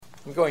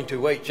I'm going to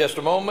wait just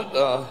a moment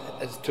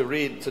to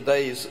read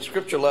today's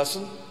scripture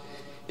lesson.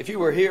 If you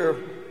were here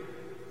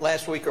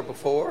last week or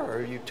before,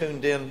 or you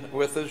tuned in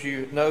with us,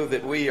 you know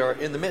that we are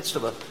in the midst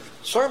of a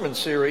sermon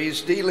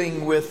series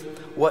dealing with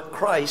what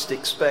Christ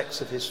expects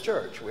of his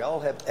church. We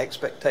all have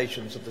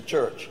expectations of the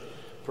church.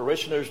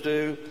 Parishioners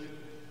do,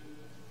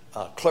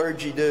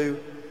 clergy do,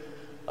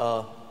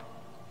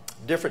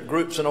 different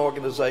groups and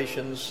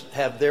organizations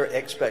have their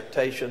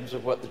expectations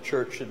of what the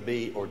church should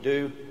be or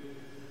do.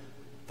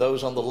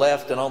 Those on the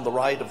left and on the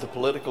right of the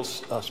political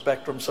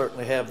spectrum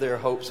certainly have their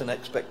hopes and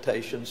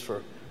expectations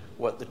for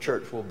what the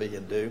church will be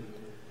and do.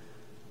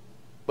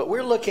 But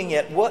we're looking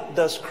at what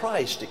does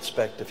Christ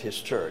expect of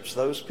his church,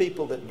 those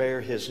people that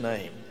bear his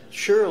name.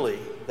 Surely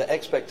the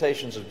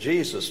expectations of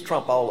Jesus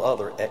trump all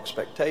other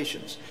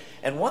expectations.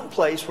 And one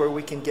place where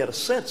we can get a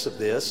sense of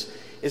this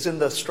is in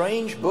the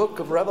strange book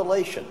of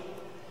Revelation.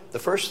 The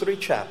first 3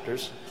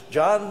 chapters,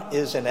 John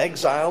is in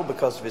exile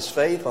because of his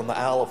faith on the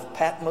Isle of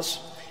Patmos.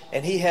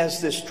 And he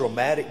has this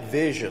dramatic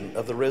vision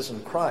of the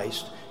risen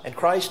Christ. And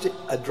Christ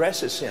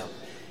addresses him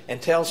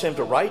and tells him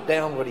to write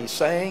down what he's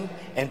saying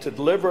and to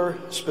deliver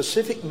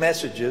specific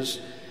messages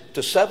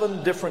to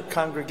 7 different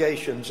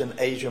congregations in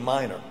Asia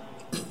Minor.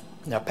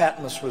 Now,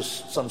 Patmos was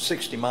some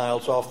 60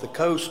 miles off the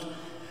coast.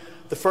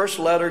 The first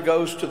letter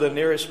goes to the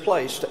nearest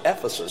place, to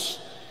Ephesus.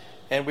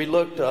 And we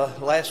looked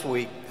last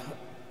week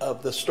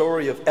of the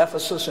story of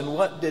Ephesus and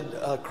what did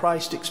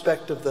Christ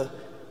expect of the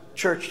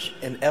church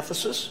in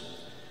Ephesus.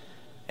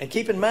 And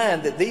keep in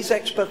mind that these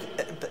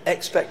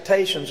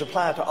expectations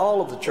apply to all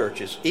of the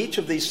churches. Each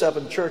of these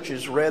 7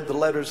 churches read the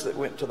letters that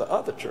went to the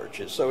other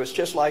churches. So it's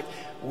just like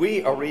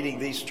we are reading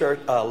these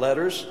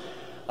letters,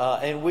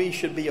 and we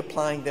should be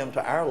applying them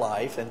to our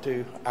life and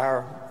to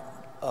our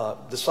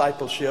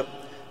discipleship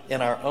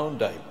in our own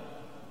day.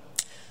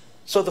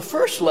 So the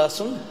first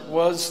lesson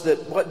was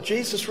that what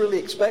Jesus really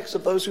expects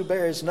of those who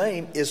bear his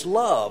name is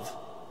love.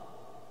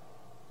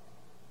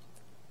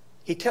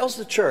 He tells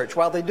the church,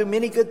 while they do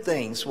many good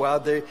things, while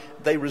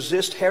they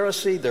resist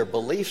heresy, their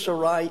beliefs are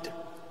right,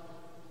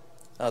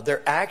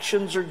 their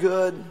actions are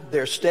good,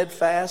 they're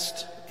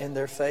steadfast in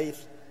their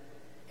faith,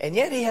 and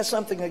yet he has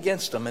something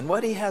against them. And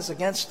what he has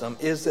against them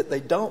is that they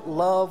don't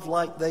love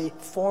like they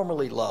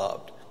formerly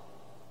loved.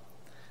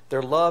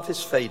 Their love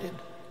has faded.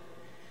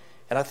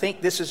 And I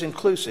think this is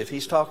inclusive.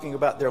 He's talking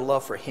about their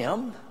love for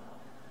him,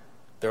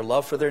 their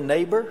love for their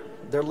neighbor,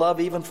 their love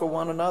even for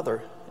one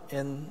another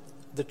in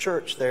the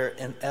church there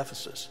in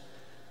Ephesus.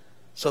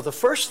 So the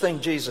first thing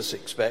Jesus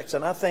expects,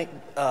 and I think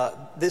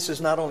this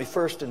is not only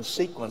first in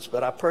sequence,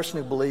 but I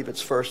personally believe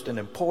it's first in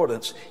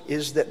importance,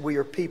 is that we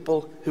are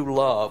people who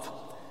love.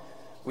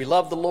 We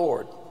love the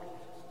Lord.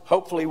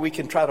 Hopefully we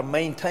can try to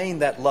maintain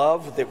that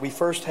love that we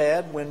first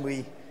had when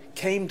we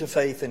came to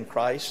faith in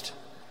Christ,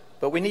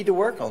 but we need to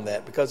work on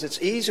that because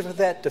it's easy for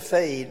that to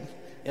fade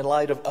in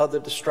light of other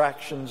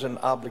distractions and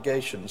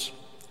obligations.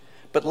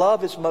 But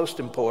love is most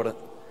important.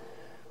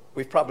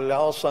 We've probably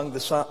all sung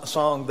the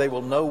song, "They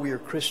will know we are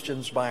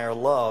Christians by our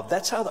love."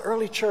 That's how the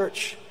early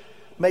church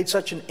made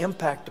such an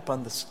impact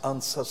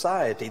on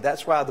society.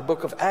 That's why the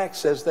book of Acts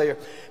says there,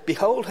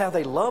 "Behold how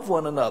they love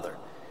one another."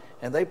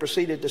 And they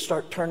proceeded to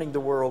start turning the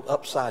world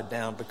upside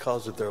down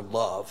because of their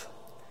love.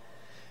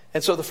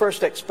 And so the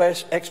first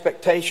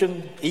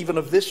expectation, even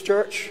of this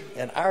church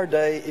in our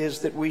day, is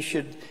that we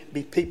should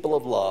be people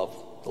of love.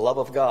 The love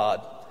of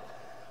God,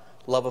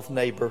 love of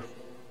neighbor,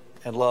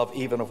 and love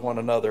even of one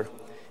another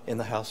in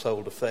the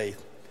household of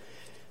faith.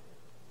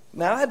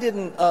 Now, I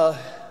didn't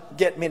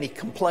get many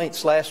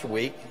complaints last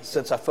week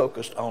since I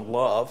focused on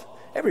love.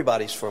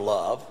 Everybody's for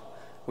love.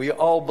 We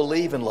all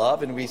believe in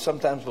love, and we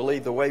sometimes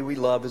believe the way we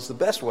love is the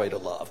best way to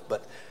love.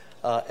 But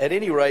at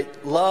any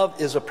rate, love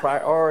is a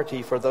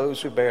priority for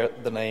those who bear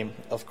the name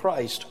of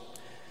Christ.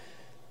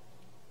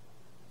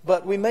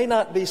 But we may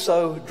not be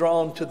so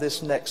drawn to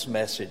this next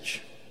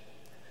message.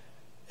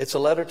 It's a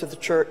letter to the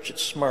church at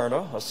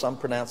Smyrna, or some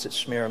pronounce it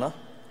Smyrna.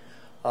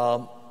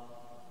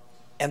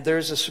 And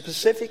there's a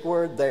specific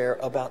word there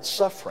about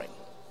suffering.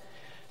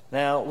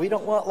 Now, we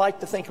don't like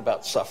to think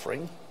about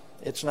suffering.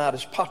 It's not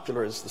as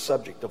popular as the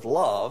subject of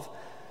love.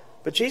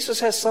 But Jesus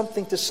has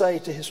something to say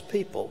to his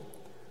people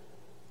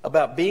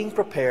about being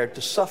prepared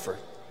to suffer,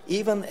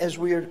 even as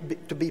we are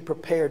to be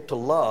prepared to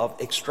love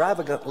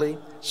extravagantly,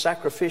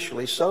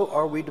 sacrificially, so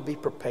are we to be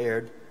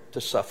prepared to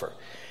suffer.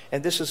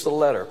 And this is the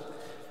letter,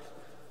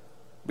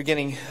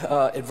 beginning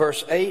at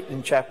verse 8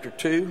 in chapter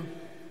 2.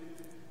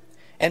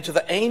 "And to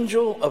the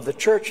angel of the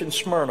church in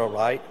Smyrna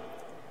write,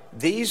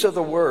 these are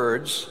the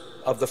words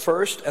of the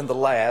first and the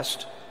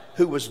last,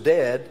 who was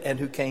dead and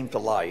who came to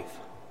life.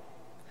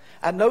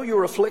 I know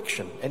your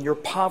affliction and your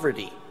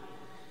poverty,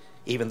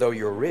 even though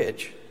you're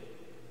rich.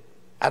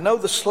 I know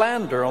the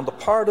slander on the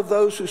part of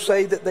those who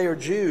say that they are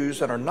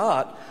Jews and are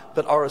not,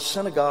 but are a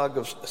synagogue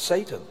of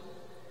Satan.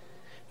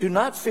 Do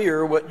not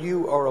fear what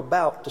you are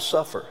about to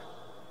suffer.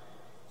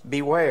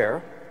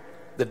 Beware.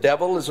 The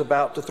devil is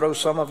about to throw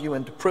some of you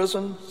into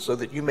prison so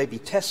that you may be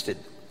tested.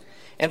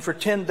 And for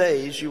 10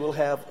 days you will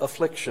have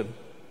affliction.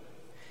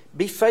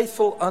 Be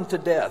faithful unto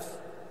death,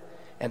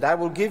 and I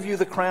will give you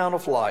the crown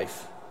of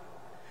life.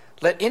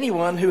 Let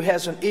anyone who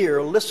has an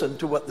ear listen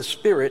to what the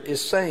Spirit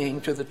is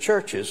saying to the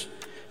churches.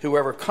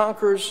 Whoever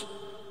conquers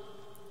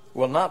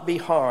will not be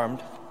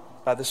harmed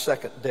by the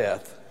second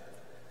death.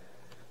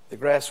 The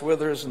grass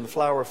withers and the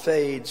flower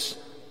fades,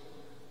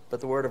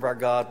 but the word of our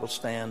God will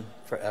stand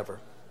forever.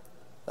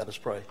 Let us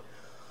pray.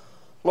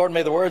 Lord,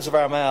 may the words of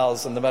our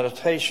mouths and the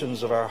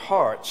meditations of our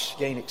hearts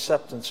gain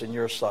acceptance in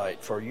your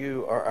sight, for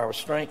you are our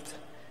strength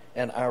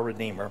and our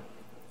Redeemer.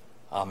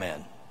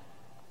 Amen.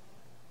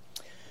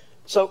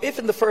 So if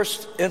in the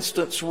first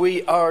instance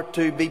we are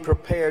to be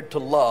prepared to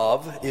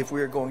love if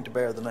we are going to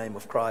bear the name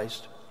of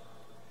Christ,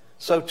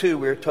 so too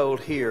we are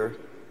told here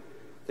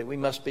that we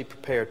must be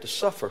prepared to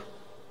suffer.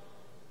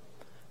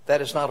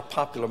 That is not a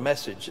popular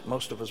message that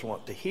most of us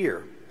want to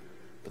hear,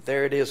 but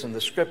there it is in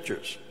the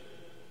Scriptures,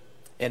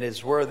 and it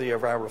is worthy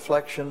of our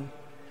reflection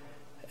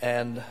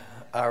and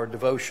our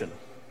devotion.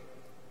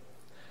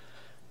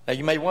 Now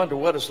you may wonder,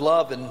 what does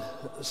love and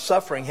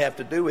suffering have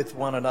to do with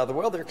one another?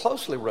 Well, they're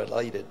closely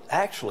related,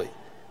 actually,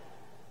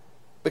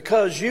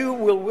 because you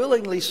will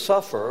willingly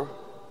suffer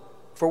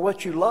for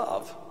what you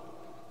love,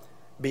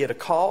 be it a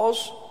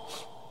cause,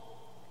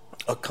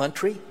 a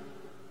country,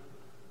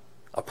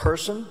 a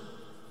person,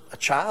 a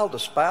child, a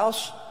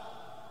spouse.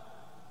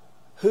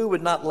 Who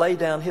would not lay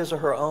down his or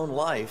her own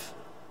life?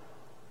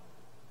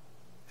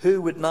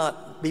 Who would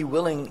not be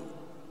willing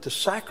to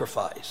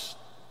sacrifice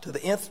to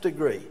the nth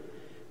degree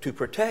to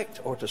protect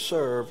or to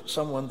serve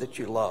someone that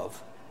you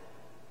love?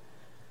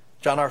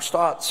 John R.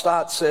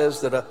 Stott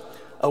says that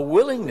a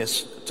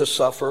willingness to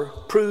suffer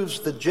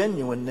proves the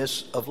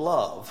genuineness of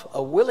love.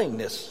 A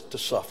willingness to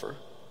suffer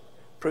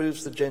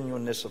proves the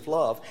genuineness of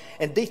love.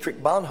 And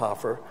Dietrich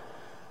Bonhoeffer,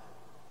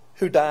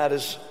 who died,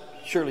 as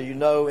surely you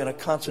know, in a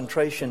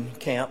concentration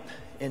camp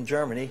in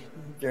Germany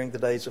during the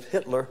days of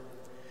Hitler,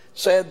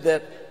 said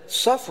that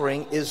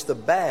suffering is the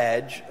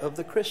badge of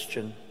the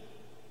Christian.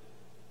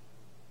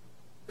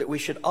 That we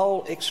should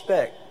all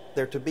expect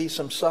there to be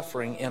some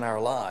suffering in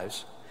our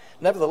lives.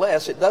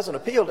 Nevertheless, it doesn't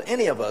appeal to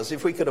any of us.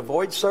 If we could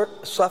avoid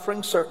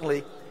suffering,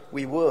 certainly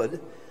we would.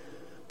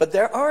 But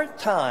there are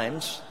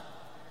times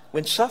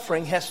when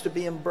suffering has to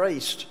be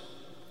embraced,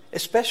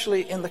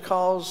 especially in the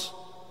cause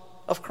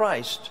of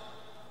Christ,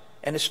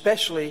 and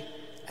especially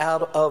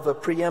out of a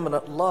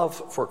preeminent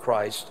love for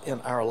Christ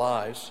in our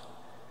lives.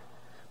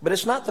 But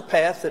it's not the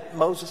path that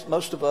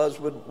most of us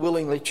would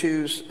willingly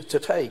choose to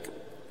take.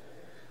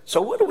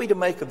 So what are we to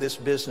make of this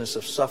business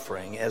of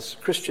suffering as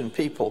Christian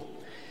people?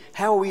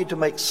 How are we to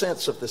make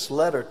sense of this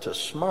letter to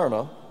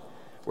Smyrna,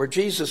 where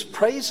Jesus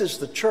praises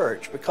the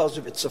church because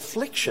of its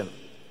affliction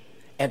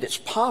and its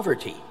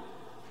poverty,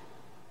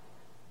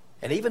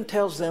 and even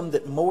tells them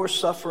that more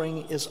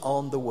suffering is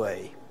on the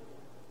way?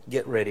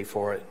 Get ready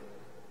for it.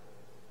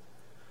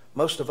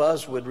 Most of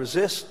us would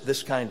resist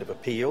this kind of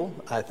appeal,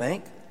 I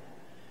think.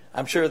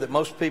 I'm sure that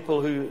most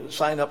people who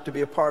sign up to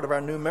be a part of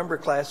our new member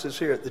classes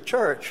here at the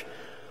church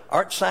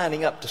aren't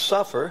signing up to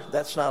suffer.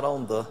 That's not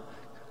on the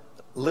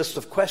list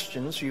of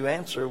questions you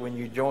answer when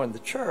you join the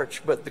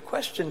church. But the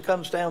question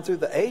comes down through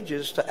the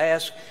ages to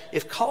ask,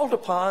 if called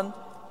upon,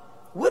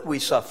 would we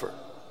suffer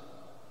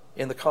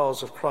in the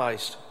cause of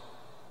Christ?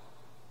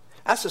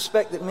 I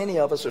suspect that many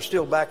of us are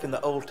still back in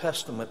the Old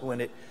Testament when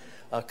it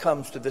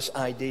comes to this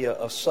idea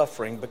of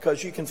suffering,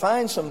 because you can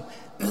find some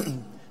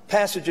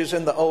passages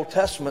in the Old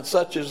Testament,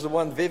 such as the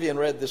one Vivian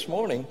read this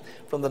morning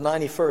from the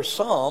 91st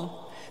Psalm,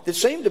 that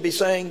seem to be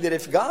saying that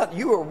if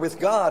you are with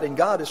God and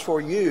God is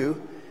for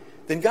you,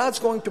 then God's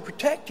going to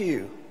protect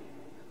you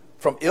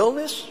from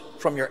illness,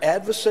 from your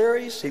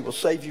adversaries. He will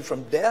save you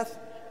from death.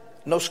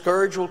 No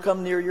scourge will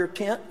come near your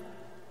tent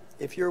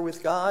if you're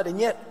with God. And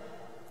yet,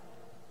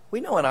 we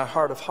know in our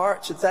heart of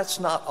hearts that that's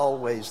not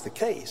always the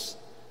case.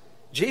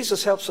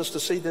 Jesus helps us to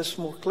see this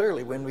more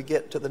clearly when we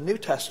get to the New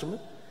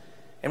Testament,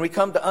 and we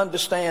come to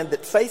understand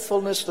that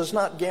faithfulness does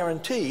not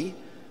guarantee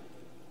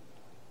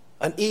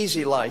an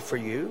easy life for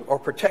you, or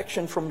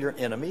protection from your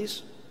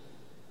enemies,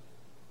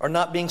 or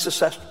not being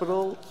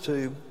susceptible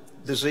to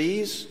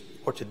disease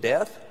or to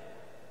death.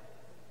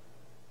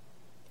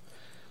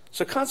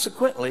 So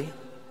consequently,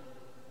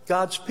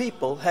 God's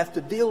people have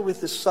to deal with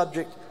this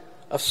subject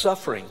of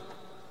suffering.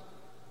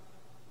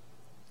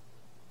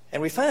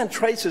 And we find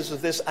traces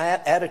of this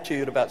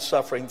attitude about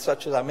suffering,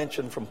 such as I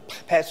mentioned from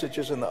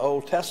passages in the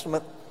Old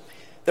Testament.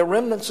 There are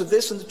remnants of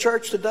this in the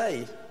church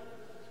today.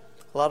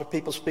 A lot of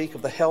people speak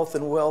of the health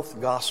and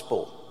wealth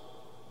gospel,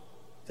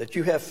 that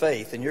you have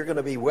faith and you're going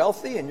to be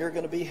wealthy and you're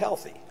going to be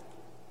healthy.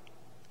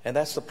 And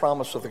that's the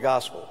promise of the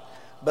gospel,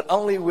 but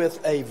only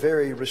with a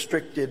very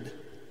restricted,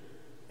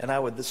 and I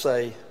would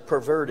say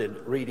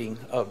perverted, reading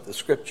of the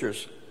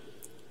Scriptures.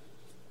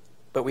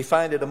 But we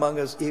find it among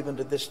us even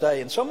to this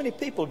day. And so many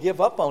people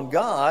give up on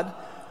God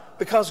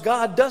because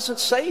God doesn't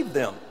save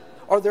them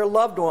or their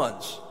loved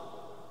ones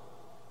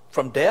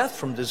from death,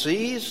 from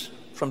disease,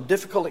 from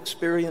difficult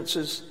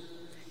experiences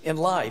in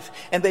life.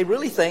 And they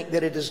really think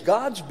that it is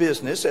God's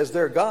business as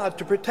their God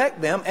to protect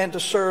them and to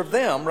serve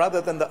them rather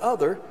than the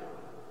other,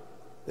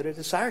 that it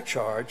is our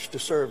charge to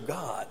serve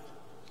God.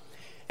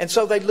 And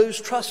so they lose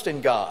trust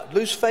in God,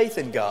 lose faith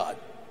in God,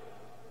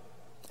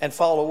 and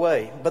fall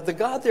away. But the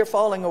God they're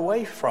falling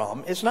away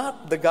from is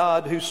not the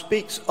God who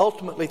speaks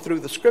ultimately through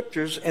the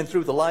Scriptures and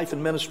through the life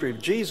and ministry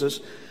of Jesus,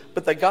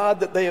 but the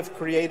God that they have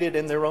created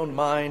in their own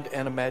mind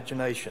and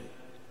imagination.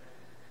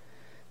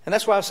 And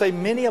that's why I say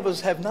many of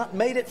us have not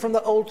made it from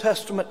the Old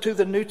Testament to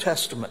the New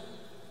Testament,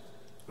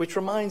 which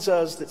reminds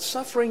us that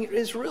suffering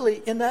is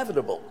really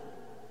inevitable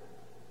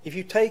if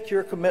you take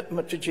your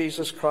commitment to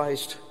Jesus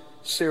Christ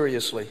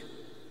seriously.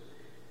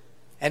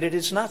 And it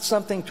is not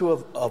something to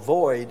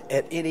avoid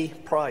at any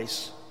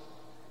price.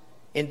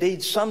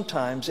 Indeed,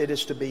 sometimes it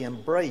is to be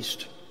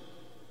embraced,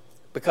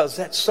 because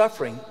that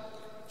suffering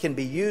can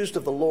be used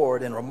of the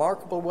Lord in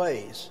remarkable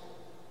ways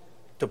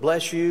to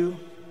bless you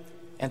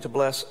and to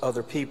bless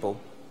other people.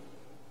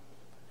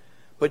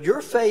 But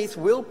your faith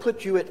will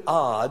put you at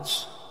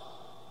odds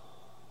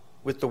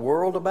with the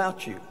world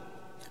about you,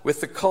 with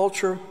the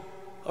culture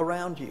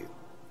around you.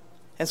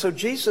 And so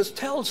Jesus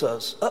tells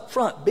us up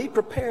front, be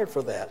prepared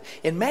for that.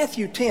 In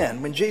Matthew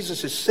 10, when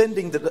Jesus is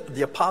sending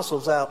the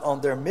apostles out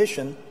on their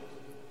mission,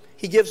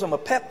 he gives them a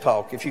pep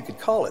talk, if you could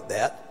call it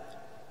that.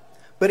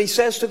 But he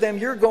says to them,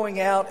 you're going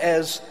out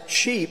as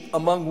sheep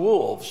among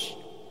wolves,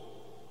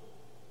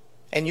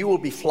 and you will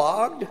be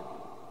flogged,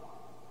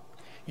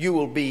 you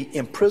will be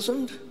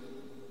imprisoned,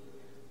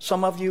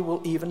 some of you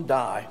will even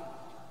die.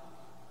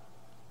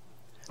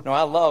 Now,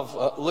 I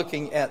love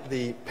looking at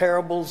the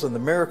parables and the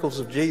miracles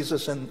of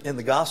Jesus in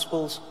the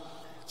Gospels,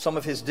 some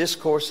of his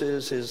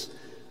discourses, his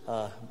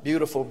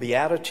beautiful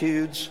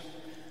Beatitudes.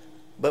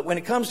 But when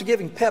it comes to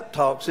giving pep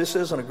talks, this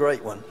isn't a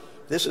great one.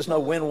 This is no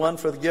win one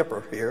for the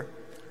Gipper here.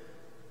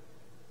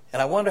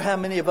 And I wonder how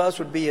many of us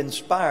would be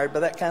inspired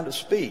by that kind of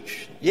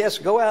speech. Yes,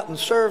 go out and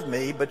serve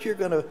me, but you're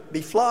going to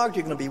be flogged,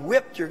 you're going to be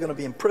whipped, you're going to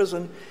be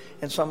imprisoned,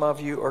 and some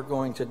of you are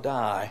going to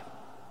die.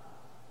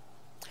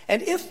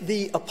 And if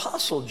the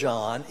Apostle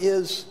John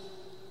is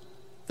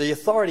the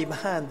authority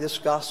behind this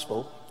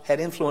gospel, had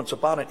influence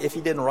upon it, if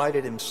he didn't write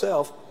it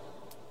himself,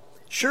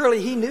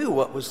 surely he knew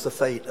what was the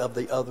fate of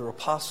the other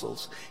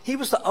apostles. He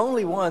was the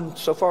only one,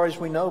 so far as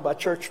we know by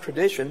church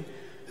tradition,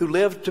 who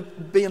lived to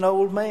be an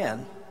old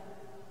man.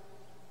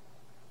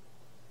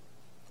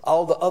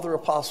 All the other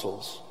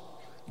apostles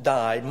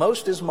died,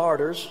 most as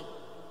martyrs.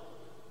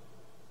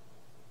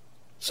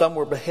 Some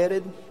were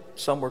beheaded,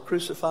 some were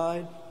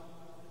crucified,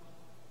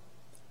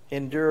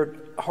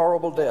 endured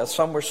horrible death.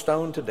 Some were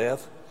stoned to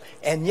death.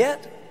 And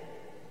yet,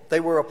 they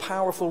were a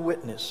powerful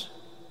witness.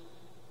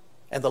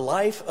 And the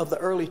life of the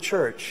early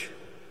church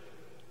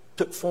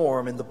took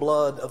form in the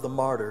blood of the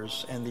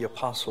martyrs and the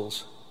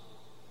apostles.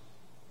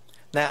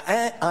 Now,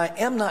 I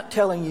am not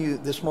telling you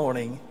this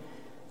morning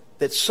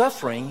that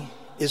suffering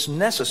is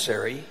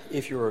necessary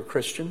if you're a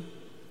Christian,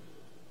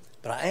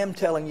 but I am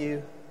telling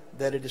you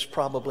that it is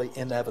probably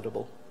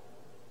inevitable.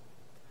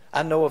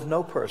 I know of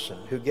no person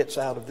who gets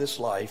out of this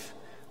life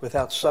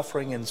without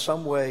suffering in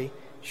some way,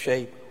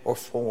 shape, or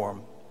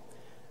form.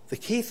 The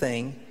key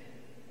thing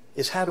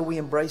is, how do we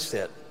embrace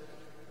it?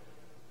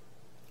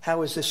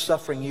 How is this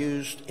suffering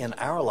used in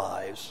our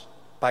lives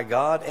by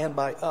God and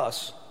by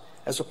us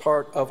as a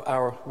part of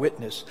our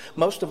witness?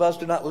 Most of us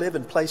do not live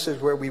in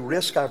places where we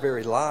risk our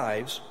very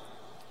lives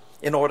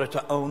in order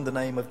to own the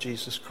name of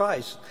Jesus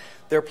Christ.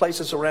 There are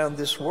places around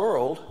this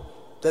world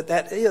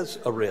that is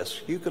a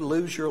risk. You could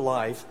lose your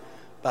life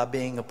by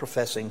being a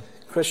professing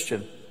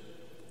Christian.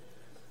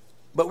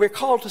 But we're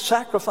called to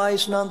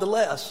sacrifice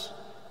nonetheless,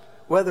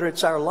 whether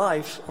it's our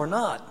life or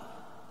not.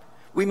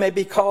 We may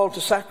be called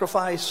to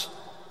sacrifice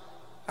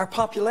our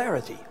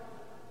popularity,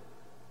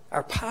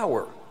 our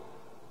power,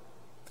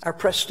 our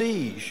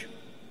prestige,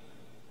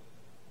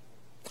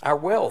 our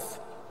wealth.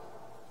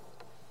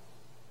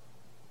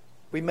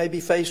 We may be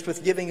faced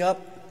with giving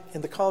up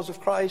in the cause of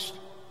Christ,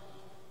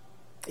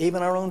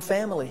 even our own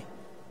family,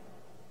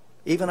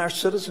 even our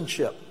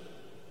citizenship.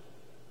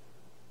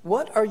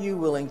 What are you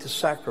willing to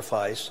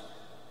sacrifice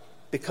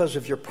because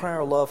of your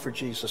prior love for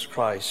Jesus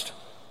Christ?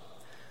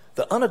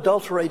 The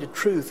unadulterated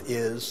truth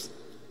is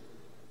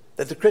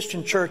that the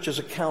Christian church is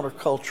a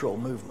countercultural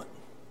movement.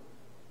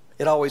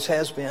 It always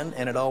has been,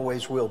 and it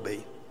always will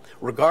be,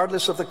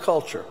 regardless of the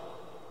culture.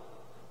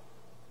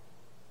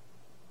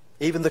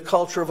 Even the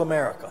culture of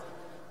America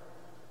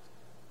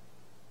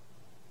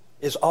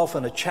is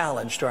often a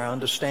challenge to our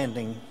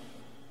understanding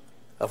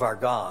of our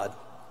God,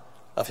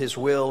 of His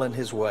will and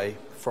His way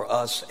for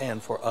us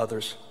and for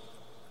others.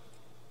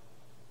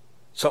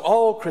 So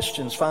all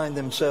Christians find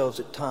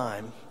themselves at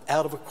times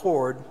out of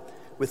accord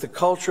with the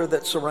culture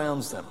that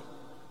surrounds them.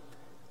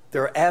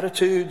 There are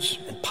attitudes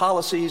and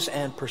policies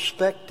and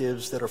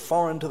perspectives that are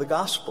foreign to the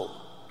gospel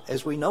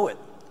as we know it.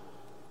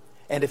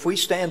 And if we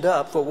stand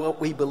up for what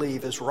we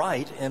believe is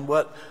right and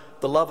what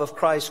the love of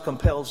Christ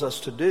compels us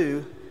to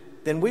do,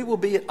 then we will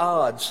be at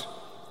odds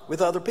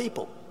with other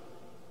people.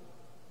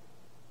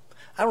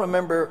 I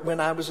remember when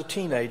I was a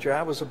teenager,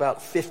 I was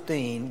about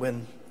 15,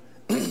 when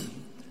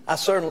I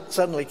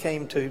suddenly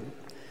came to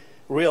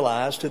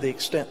realize, to the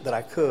extent that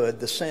I could,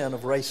 the sin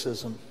of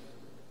racism.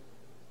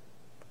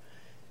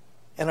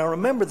 And I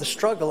remember the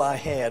struggle I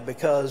had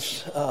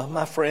because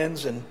my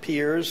friends and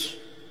peers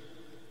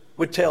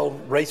would tell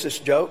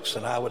racist jokes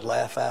and I would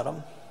laugh at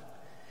them,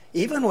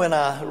 even when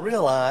I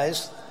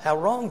realized how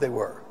wrong they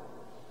were.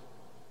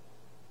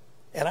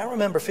 And I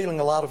remember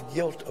feeling a lot of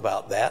guilt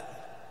about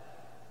that.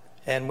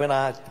 And when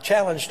I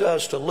challenged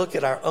us to look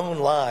at our own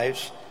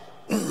lives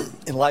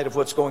in light of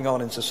what's going on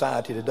in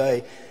society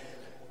today,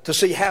 to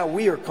see how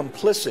we are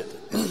complicit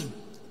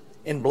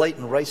in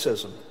blatant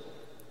racism,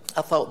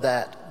 I thought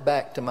that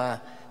back to my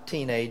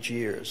teenage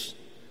years.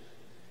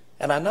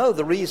 And I know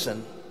the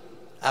reason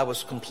I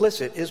was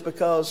complicit is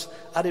because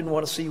I didn't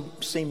want to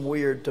seem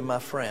weird to my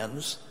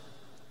friends.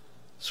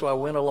 So I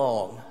went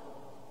along,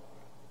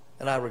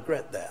 and I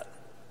regret that.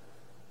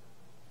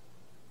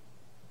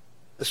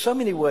 There's so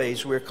many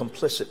ways we're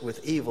complicit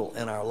with evil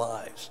in our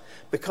lives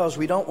because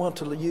we don't want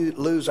to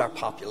lose our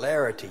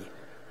popularity,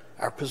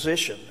 our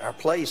position, our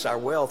place, our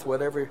wealth,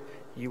 whatever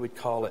you would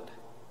call it.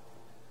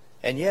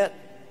 And yet,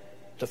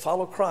 to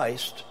follow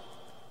Christ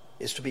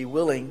is to be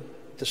willing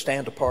to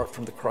stand apart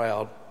from the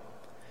crowd,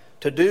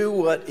 to do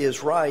what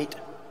is right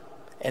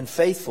and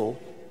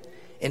faithful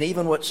in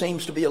even what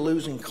seems to be a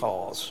losing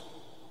cause.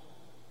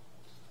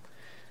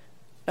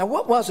 Now,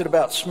 what was it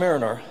about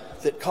Smyrna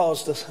that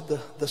caused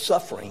the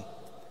suffering?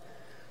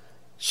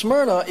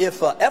 Smyrna,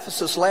 if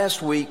Ephesus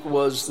last week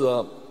was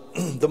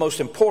the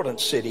most important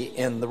city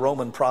in the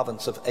Roman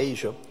province of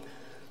Asia,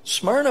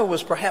 Smyrna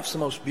was perhaps the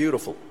most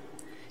beautiful.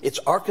 Its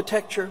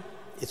architecture,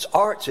 its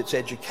arts, its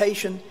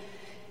education,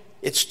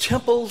 its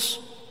temples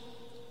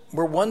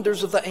were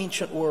wonders of the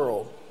ancient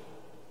world.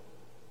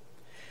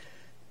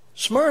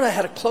 Smyrna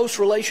had a close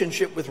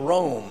relationship with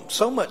Rome,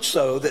 so much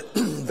so that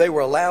they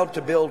were allowed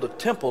to build a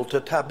temple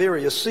to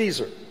Tiberius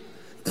Caesar,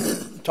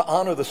 to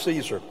honor the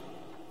Caesar,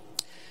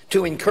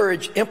 to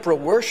encourage emperor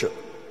worship.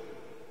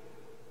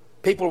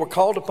 People were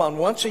called upon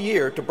once a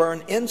year to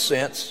burn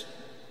incense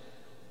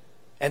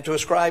and to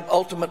ascribe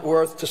ultimate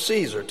worth to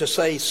Caesar, to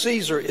say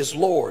Caesar is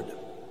Lord.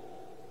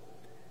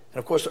 And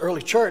of course, the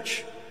early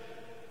church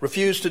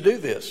refused to do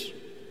this.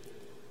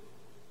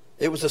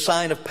 It was a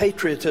sign of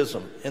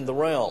patriotism in the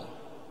realm.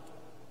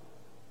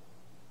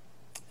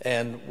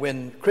 And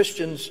when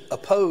Christians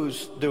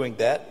opposed doing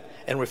that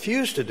and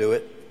refused to do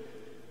it,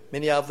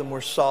 many of them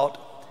were sought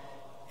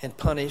and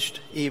punished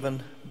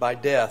even by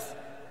death.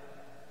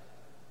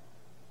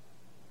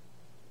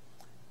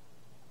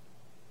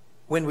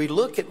 When we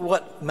look at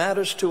what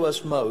matters to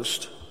us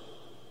most,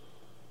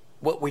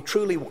 what we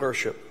truly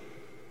worship,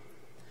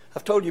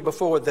 I've told you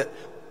before that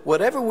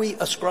whatever we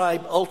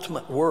ascribe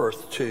ultimate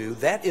worth to,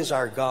 that is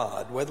our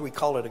God, whether we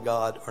call it a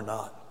God or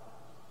not.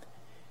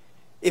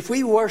 If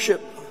we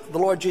worship the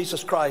Lord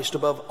Jesus Christ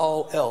above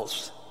all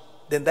else,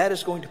 then that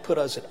is going to put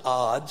us at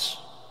odds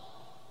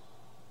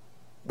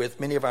with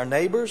many of our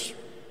neighbors,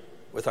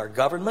 with our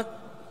government,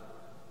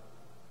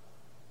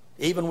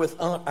 even with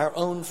our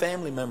own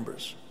family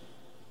members.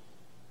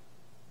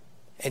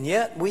 And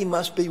yet we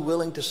must be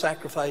willing to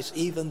sacrifice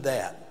even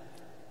that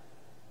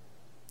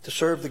to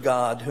serve the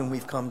God whom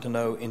we've come to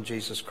know in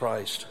Jesus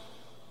Christ.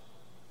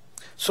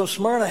 So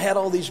Smyrna had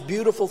all these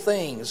beautiful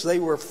things. They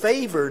were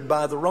favored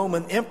by the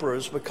Roman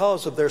emperors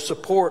because of their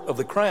support of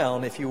the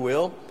crown, if you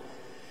will.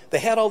 They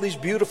had all these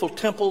beautiful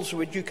temples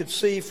which you could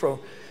see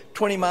from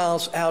 20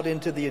 miles out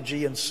into the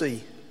Aegean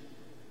Sea.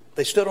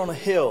 They stood on a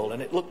hill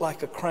and it looked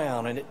like a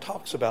crown, and it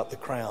talks about the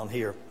crown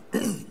here.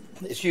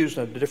 It's used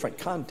in a different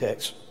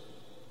context.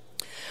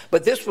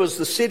 But this was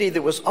the city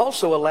that was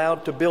also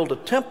allowed to build a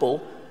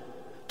temple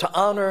to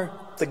honor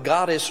the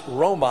goddess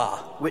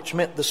Roma, which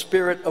meant the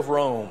spirit of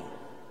Rome.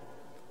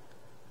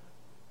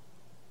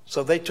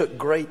 So they took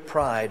great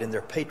pride in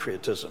their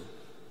patriotism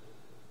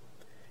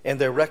and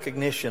their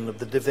recognition of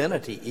the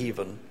divinity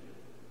even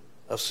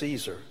of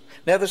Caesar.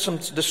 Now there's some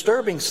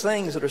disturbing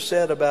things that are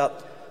said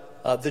about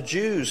the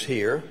Jews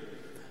here.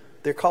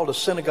 They're called a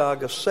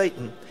synagogue of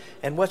Satan.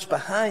 And what's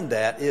behind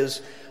that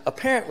is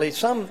apparently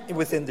some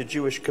within the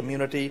Jewish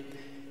community,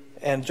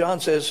 and John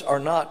says, are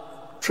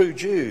not true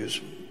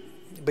Jews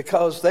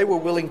because they were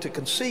willing to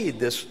concede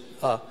this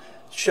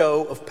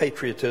show of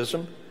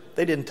patriotism.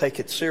 They didn't take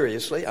it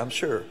seriously, I'm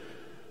sure,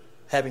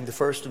 having the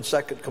first and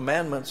second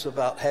commandments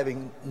about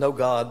having no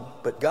God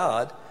but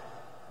God.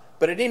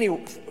 But at any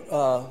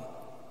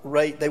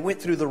rate, they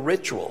went through the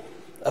ritual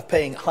of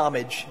paying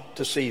homage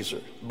to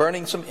Caesar,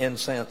 burning some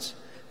incense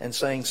and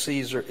saying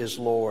Caesar is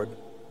Lord.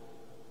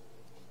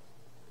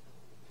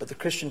 But the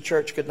Christian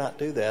church could not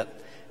do that.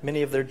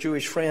 Many of their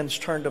Jewish friends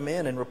turned them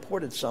in and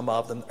reported some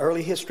of them.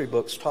 Early history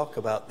books talk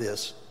about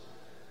this.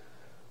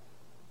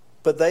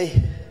 But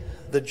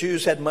the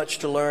Jews had much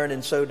to learn,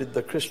 and so did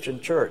the Christian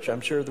church.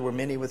 I'm sure there were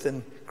many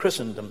within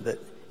Christendom that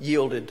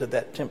yielded to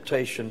that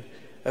temptation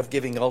of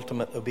giving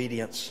ultimate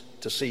obedience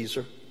to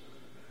Caesar.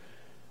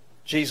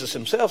 Jesus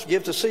himself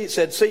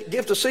said,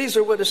 give to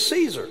Caesar what is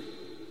Caesar.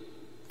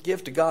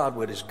 Give to God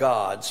what is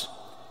God's.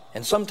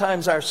 And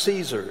sometimes our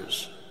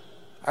Caesars,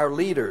 our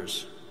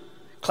leaders,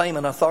 claim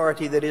an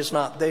authority that is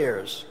not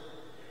theirs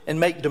and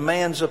make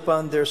demands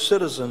upon their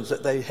citizens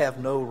that they have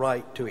no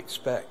right to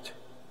expect.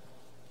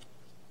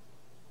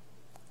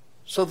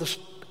 So the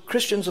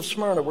Christians of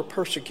Smyrna were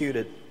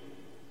persecuted.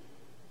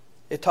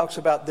 It talks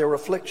about their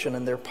affliction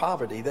and their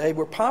poverty. They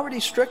were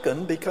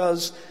poverty-stricken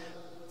because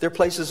their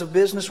places of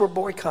business were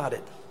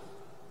boycotted.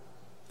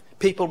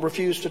 People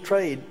refused to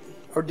trade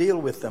or deal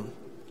with them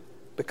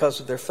because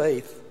of their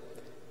faith,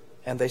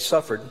 and they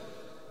suffered.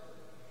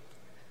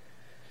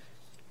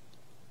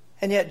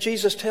 And yet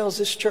Jesus tells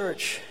this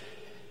church,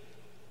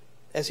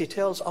 as he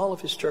tells all of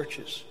his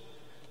churches,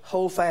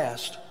 hold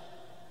fast,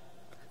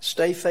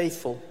 stay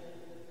faithful,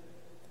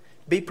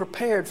 be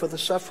prepared for the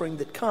suffering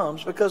that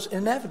comes, because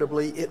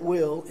inevitably it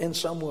will in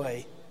some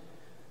way.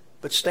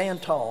 But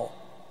stand tall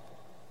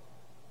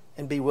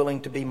and be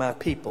willing to be my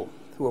people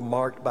who are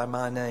marked by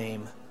my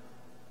name.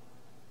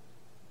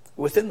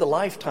 Within the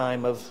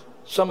lifetime of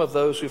some of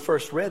those who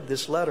first read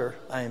this letter,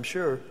 I am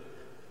sure,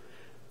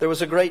 there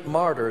was a great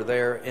martyr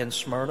there in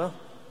Smyrna.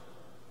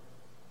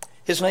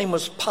 His name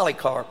was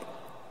Polycarp,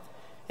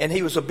 and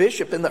he was a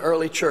bishop in the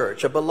early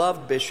church, a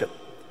beloved bishop.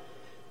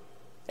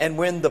 And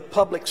when the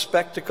public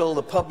spectacle,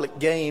 the public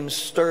games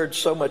stirred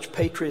so much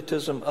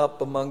patriotism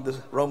up among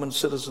the Roman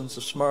citizens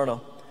of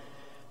Smyrna,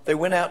 they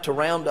went out to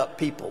round up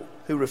people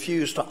who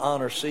refused to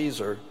honor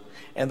Caesar,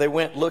 and they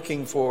went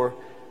looking for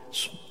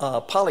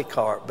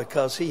Polycarp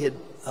because he had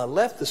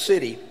left the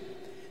city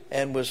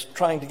and was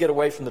trying to get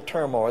away from the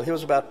turmoil. He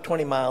was about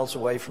 20 miles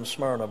away from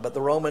Smyrna, but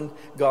the Roman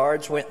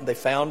guards went and they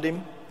found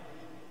him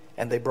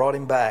and they brought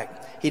him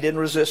back. He didn't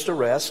resist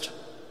arrest,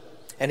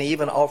 and he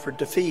even offered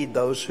to feed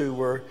those who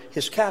were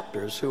his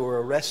captors who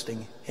were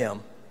arresting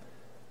him.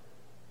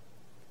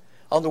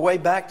 On the way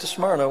back to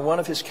Smyrna, one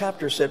of his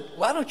captors said,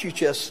 "Why don't you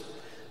just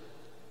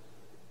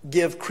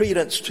give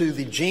credence to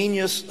the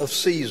genius of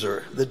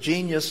Caesar,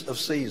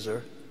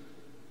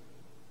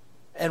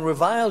 and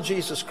revile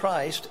Jesus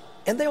Christ,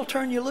 and they'll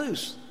turn you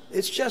loose.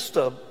 It's just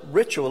a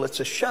ritual. It's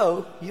a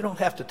show. You don't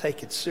have to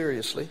take it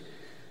seriously."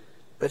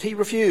 But he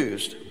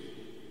refused.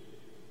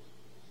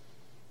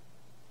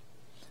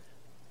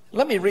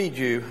 Let me read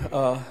you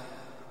a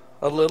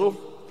little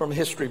from a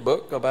history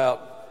book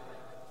about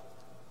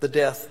the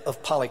death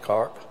of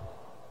Polycarp.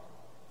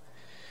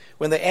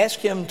 When they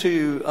asked him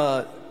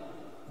to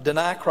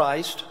deny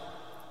Christ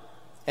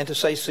and to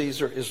say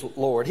Caesar is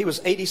Lord, he was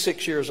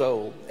 86 years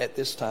old at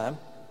this time.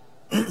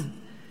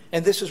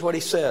 And this is what he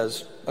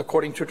says,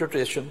 according to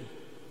tradition.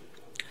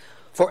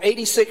 "For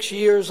 86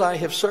 years I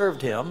have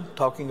served him,"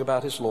 talking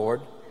about his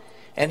Lord,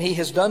 "and he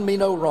has done me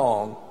no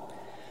wrong.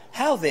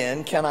 How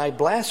then can I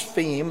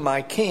blaspheme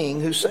my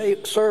king who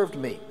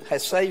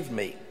has saved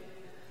me?"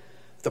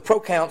 The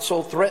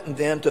proconsul threatened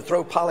then to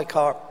throw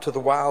Polycarp to the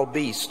wild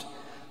beast.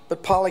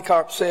 But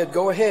Polycarp said,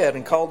 "Go ahead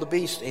and call the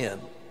beast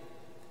in."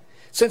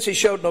 Since he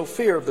showed no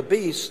fear of the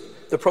beast,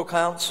 the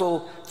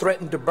proconsul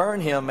threatened to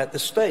burn him at the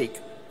stake.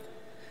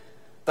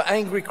 The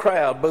angry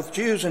crowd, both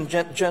Jews and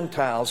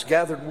Gentiles,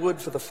 gathered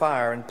wood for the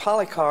fire, and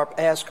Polycarp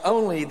asked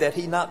only that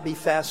he not be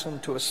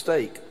fastened to a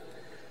stake.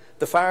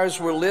 The fires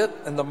were lit,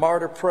 and the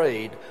martyr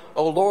prayed,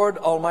 "O Lord,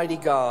 Almighty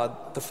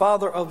God, the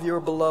Father of your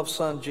beloved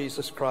Son,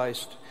 Jesus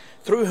Christ,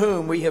 through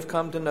whom we have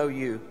come to know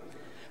you,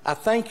 I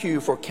thank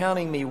you for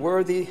counting me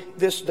worthy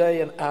this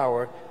day and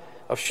hour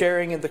of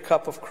sharing in the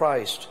cup of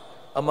Christ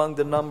among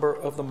the number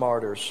of the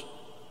martyrs."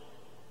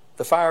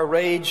 The fire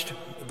raged,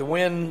 the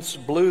winds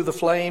blew the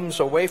flames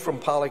away from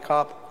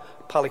Polycarp,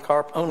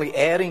 only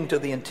adding to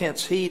the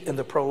intense heat and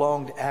the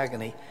prolonged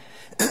agony.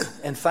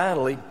 And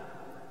finally,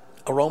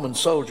 a Roman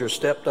soldier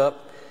stepped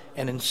up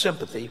and in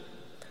sympathy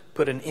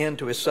put an end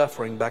to his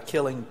suffering by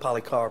killing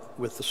Polycarp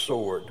with the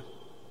sword.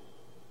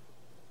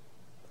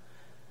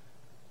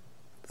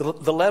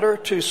 The letter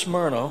to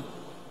Smyrna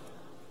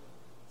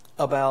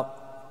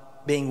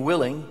about being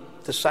willing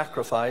to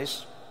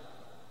sacrifice,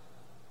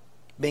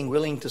 being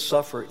willing to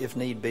suffer if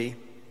need be,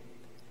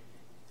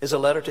 is a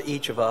letter to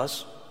each of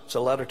us. It's a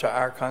letter to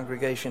our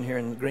congregation here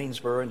in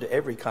Greensboro and to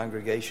every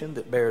congregation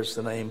that bears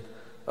the name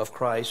of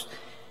Christ.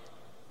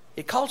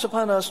 It calls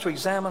upon us to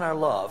examine our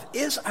love.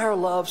 Is our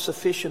love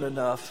sufficient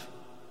enough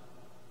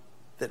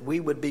that we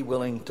would be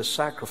willing to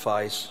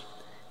sacrifice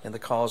in the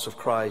cause of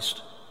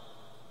Christ?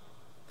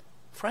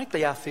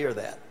 Frankly, I fear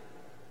that.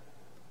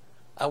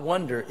 I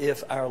wonder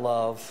if our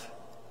love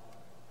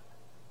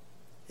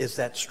is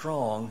that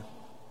strong,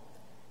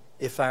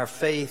 if our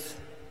faith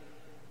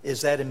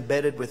is that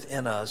embedded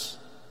within us,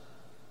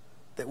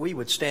 that we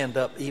would stand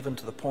up even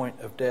to the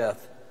point of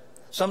death.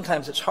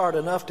 Sometimes it's hard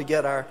enough to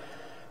get our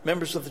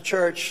members of the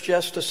church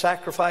just to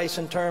sacrifice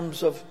in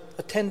terms of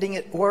attending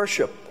at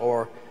worship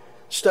or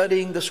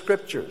studying the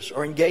scriptures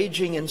or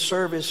engaging in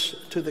service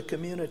to the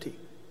community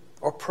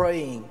or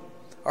praying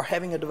or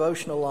having a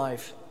devotional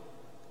life,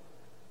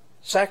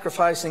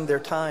 sacrificing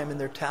their time and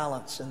their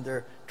talents and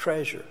their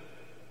treasure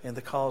in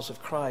the cause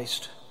of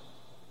Christ.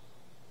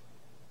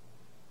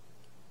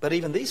 But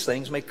even these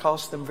things may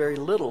cost them very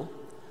little,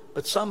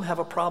 but some have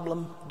a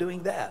problem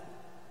doing that.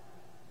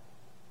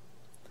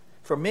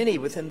 For many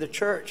within the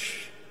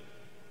church,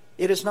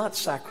 it is not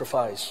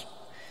sacrifice.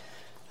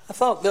 I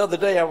thought the other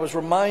day I was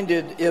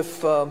reminded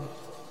of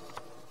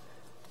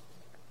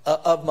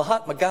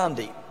Mahatma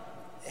Gandhi.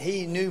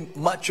 he knew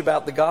much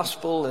about the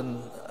gospel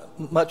and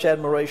much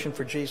admiration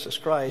for Jesus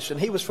Christ. And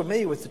he was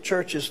familiar with the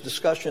church's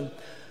discussion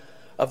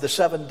of the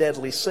 7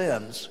 deadly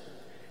sins.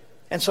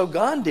 And so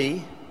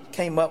Gandhi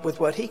came up with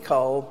what he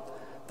called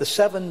the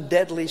 7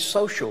 deadly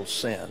social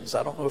sins.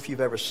 I don't know if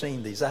you've ever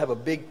seen these. I have a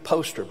big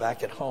poster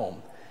back at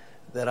home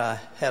that I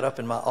had up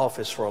in my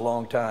office for a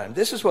long time.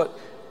 This is what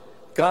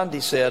Gandhi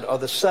said are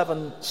the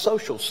 7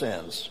 social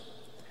sins.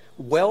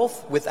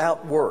 Wealth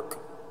without work.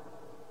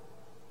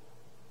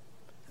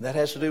 And that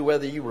has to do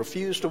whether you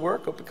refuse to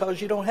work or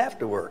because you don't have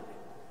to work.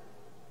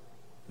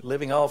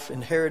 Living off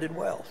inherited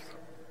wealth.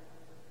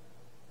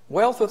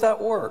 Wealth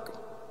without work.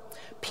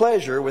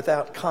 Pleasure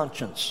without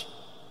conscience.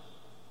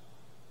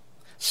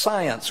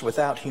 Science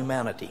without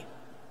humanity.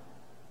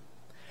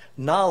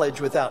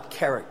 Knowledge without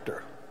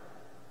character.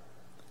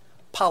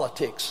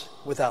 Politics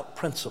without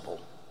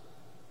principle.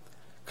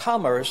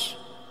 Commerce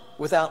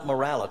without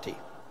morality.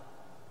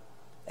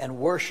 And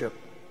worship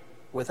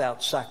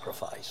without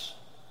sacrifice.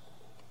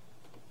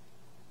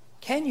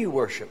 Can you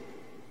worship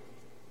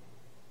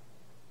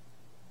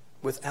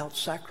without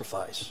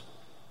sacrifice?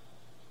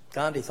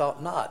 Gandhi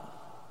thought not.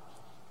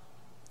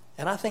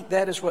 And I think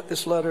that is what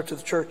this letter to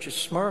the church of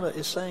Smyrna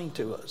is saying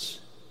to us.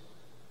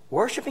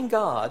 Worshiping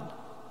God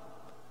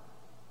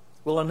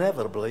will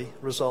inevitably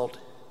result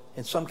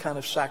in some kind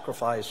of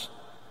sacrifice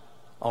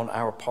on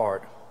our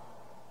part.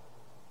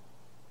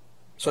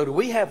 So do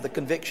we have the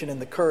conviction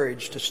and the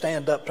courage to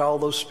stand up to all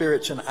those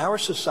spirits in our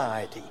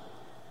society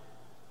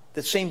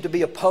that seem to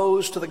be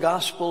opposed to the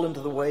gospel and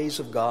to the ways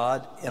of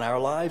God in our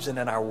lives and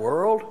in our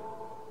world?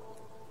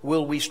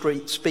 Will we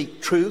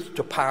speak truth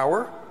to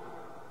power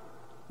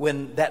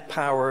when that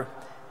power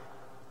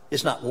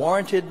is not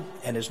warranted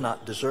and is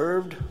not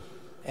deserved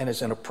and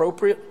is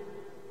inappropriate?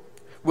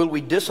 Will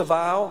we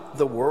disavow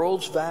the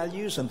world's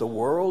values and the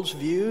world's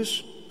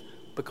views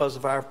because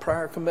of our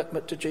prior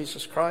commitment to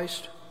Jesus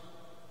Christ?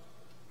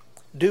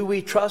 Do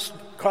we trust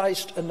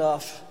Christ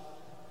enough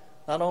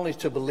not only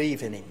to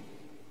believe in Him,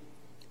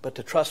 but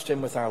to trust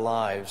Him with our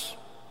lives,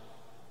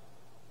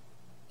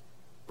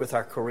 with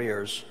our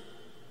careers,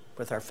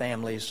 with our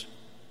families,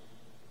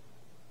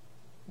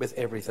 with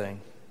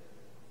everything?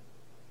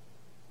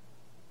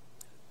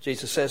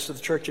 Jesus says to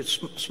the church at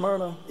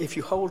Smyrna, if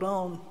you hold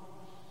on,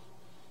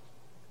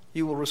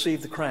 you will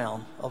receive the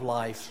crown of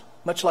life,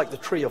 much like the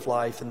tree of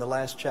life in the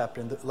last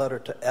chapter in the letter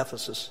to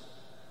Ephesus.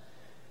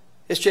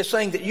 It's just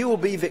saying that you will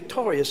be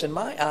victorious in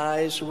my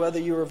eyes, whether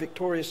you are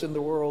victorious in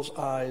the world's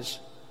eyes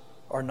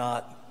or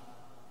not.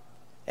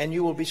 And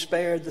you will be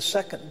spared the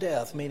second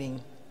death,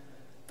 meaning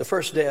the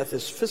first death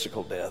is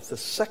physical death. The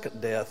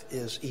second death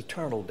is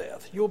eternal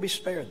death. You will be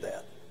spared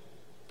that.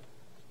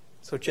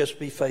 So just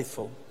be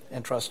faithful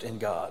and trust in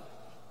God.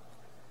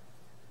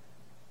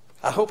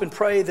 I hope and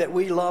pray that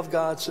we love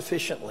God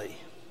sufficiently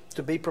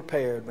to be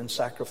prepared when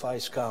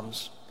sacrifice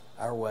comes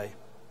our way.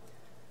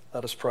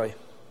 Let us pray.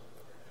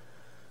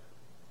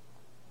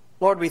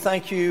 Lord, we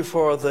thank you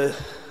for the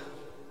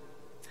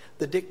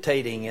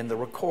dictating and the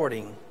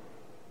recording,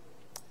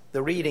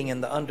 the reading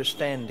and the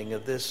understanding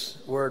of this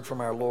word from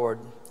our Lord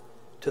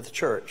to the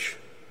church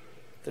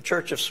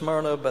of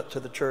Smyrna, but to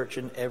the church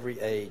in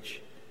every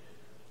age.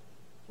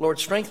 Lord,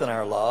 strengthen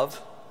our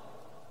love.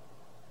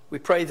 We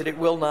pray that it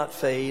will not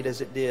fade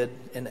as it did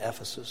in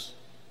Ephesus.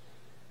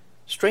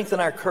 Strengthen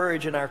our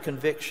courage and our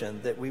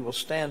conviction that we will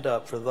stand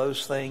up for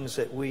those things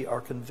that we are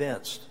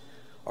convinced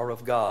are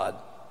of God,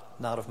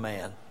 not of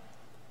man.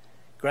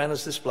 Grant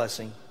us this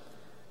blessing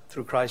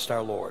through Christ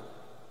our Lord.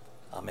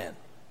 Amen.